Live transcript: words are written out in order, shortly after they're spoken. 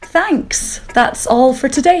thanks. That's all for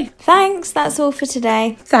today. Thanks, that's all for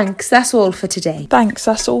today. Thanks, that's all for today. Thanks,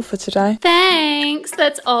 that's all for today. Thanks,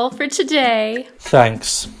 that's all for today.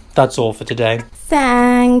 Thanks, that's all for today.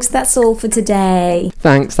 Thanks, that's all for today.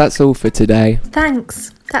 Thanks, that's all for today.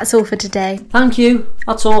 Thanks, that's all for today. Thank you,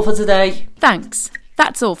 that's all for today. Thanks,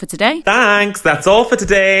 that's all for today. Thanks, that's all for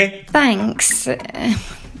today. Thanks,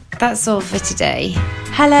 that's all for today.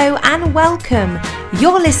 Hello and welcome.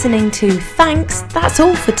 You're listening to Thanks, That's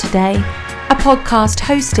All for Today, a podcast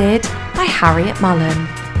hosted by Harriette Mullen.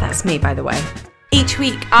 That's me, by the way. Each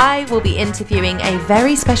week, I will be interviewing a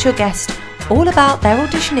very special guest all about their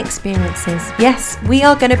audition experiences. Yes, we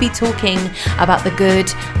are going to be talking about the good,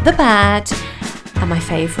 the bad, and my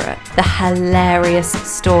favourite, the hilarious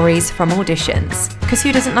stories from auditions. Because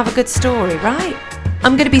who doesn't love a good story, right?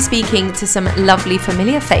 I'm going to be speaking to some lovely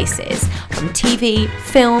familiar faces from TV,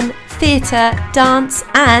 film, theatre, dance,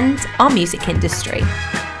 and our music industry.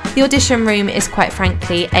 The audition room is quite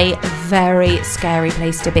frankly a very scary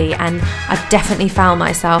place to be, and I've definitely found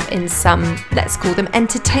myself in some, let's call them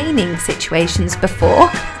entertaining situations before.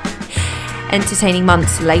 Entertaining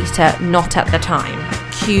months later, not at the time.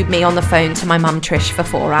 Cue me on the phone to my mum Trish for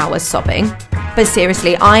 4 hours sobbing. But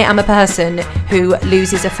seriously, I am a person who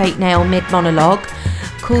loses a fake nail mid-monologue,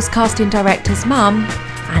 calls casting director's mum,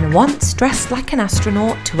 and once dressed like an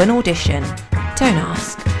astronaut to an audition. Don't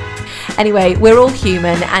ask. Anyway, we're all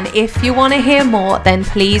human, and if you want to hear more, then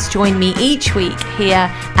please join me each week here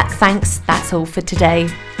at Thanks, That's All for Today.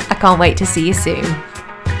 I can't wait to see you soon.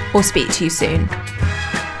 Or speak to you soon.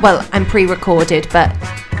 Well, I'm pre-recorded, but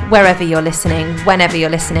wherever you're listening, whenever you're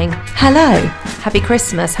listening, hello, happy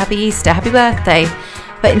Christmas, happy Easter, happy birthday.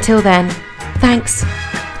 But until then, thanks.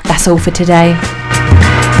 That's all for today.